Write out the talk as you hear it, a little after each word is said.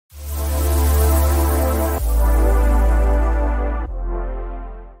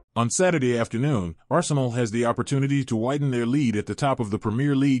On Saturday afternoon, Arsenal has the opportunity to widen their lead at the top of the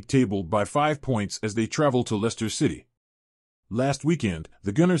Premier League table by 5 points as they travel to Leicester City. Last weekend,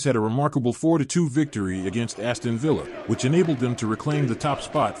 the Gunners had a remarkable 4-2 victory against Aston Villa, which enabled them to reclaim the top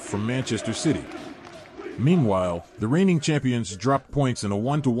spot from Manchester City. Meanwhile, the reigning champions dropped points in a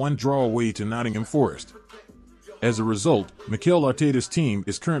 1-1 draw away to Nottingham Forest. As a result, Mikel Arteta's team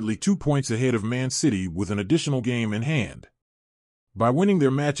is currently 2 points ahead of Man City with an additional game in hand. By winning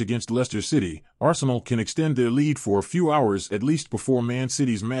their match against Leicester City, Arsenal can extend their lead for a few hours at least before Man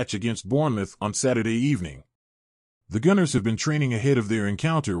City's match against Bournemouth on Saturday evening. The Gunners have been training ahead of their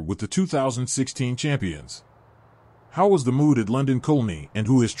encounter with the 2016 champions. How was the mood at London Colney, and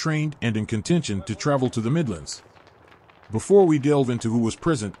who has trained and in contention to travel to the Midlands? Before we delve into who was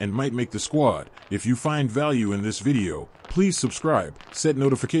present and might make the squad, if you find value in this video, please subscribe, set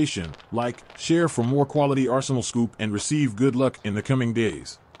notification, like, share for more quality Arsenal scoop and receive good luck in the coming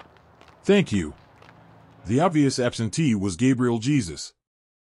days. Thank you. The obvious absentee was Gabriel Jesus.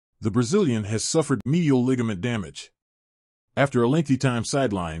 The Brazilian has suffered medial ligament damage. After a lengthy time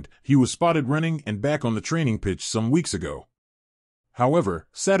sidelined, he was spotted running and back on the training pitch some weeks ago. However,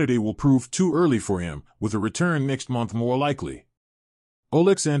 Saturday will prove too early for him, with a return next month more likely.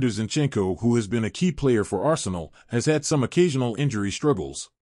 Alexander Zinchenko, who has been a key player for Arsenal, has had some occasional injury struggles.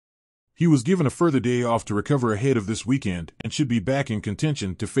 He was given a further day off to recover ahead of this weekend and should be back in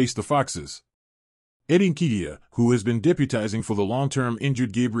contention to face the Foxes. Eddie Nketiah, who has been deputizing for the long-term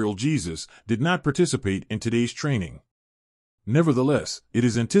injured Gabriel Jesus, did not participate in today's training. Nevertheless, it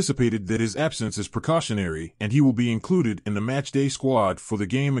is anticipated that his absence is precautionary and he will be included in the matchday squad for the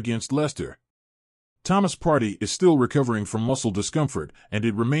game against Leicester. Thomas Partey is still recovering from muscle discomfort, and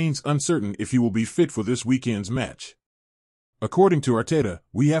it remains uncertain if he will be fit for this weekend's match. According to Arteta,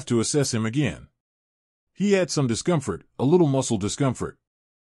 we have to assess him again. He had some discomfort, a little muscle discomfort.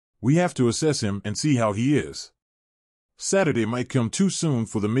 We have to assess him and see how he is. Saturday might come too soon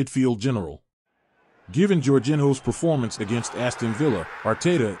for the midfield general. Given Jorginho's performance against Aston Villa,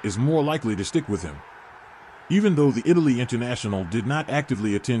 Arteta is more likely to stick with him. Even though the Italy international did not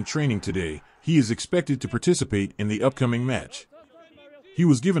actively attend training today, he is expected to participate in the upcoming match. He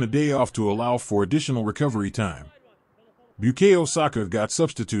was given a day off to allow for additional recovery time. Bukayo Saka got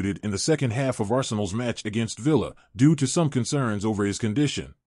substituted in the second half of Arsenal's match against Villa due to some concerns over his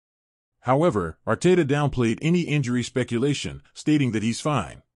condition. However, Arteta downplayed any injury speculation, stating that he's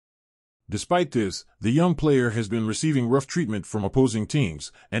fine. Despite this, the young player has been receiving rough treatment from opposing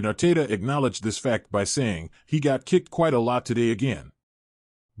teams, and Arteta acknowledged this fact by saying, "He got kicked quite a lot today again.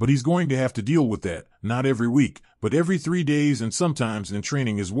 But he's going to have to deal with that, not every week, but every 3 days and sometimes in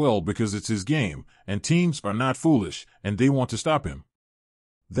training as well because it's his game, and teams are not foolish, and they want to stop him.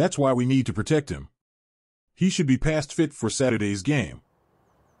 That's why we need to protect him. He should be past fit for Saturday's game."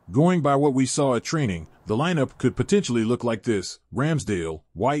 Going by what we saw at training, the lineup could potentially look like this: Ramsdale,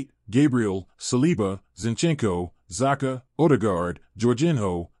 White, Gabriel, Saliba, Zinchenko, Xhaka, Odegaard,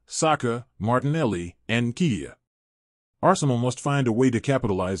 Jorginho, Saka, Martinelli, and Nketiah. Arsenal must find a way to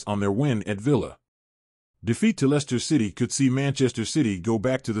capitalize on their win at Villa. Defeat to Leicester City could see Manchester City go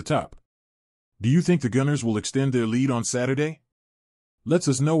back to the top. Do you think the Gunners will extend their lead on Saturday? Let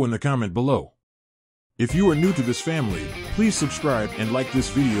us know in the comment below. If you are new to this family, please subscribe and like this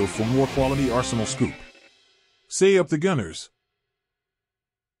video for more quality Arsenal scoop. Say up the Gunners!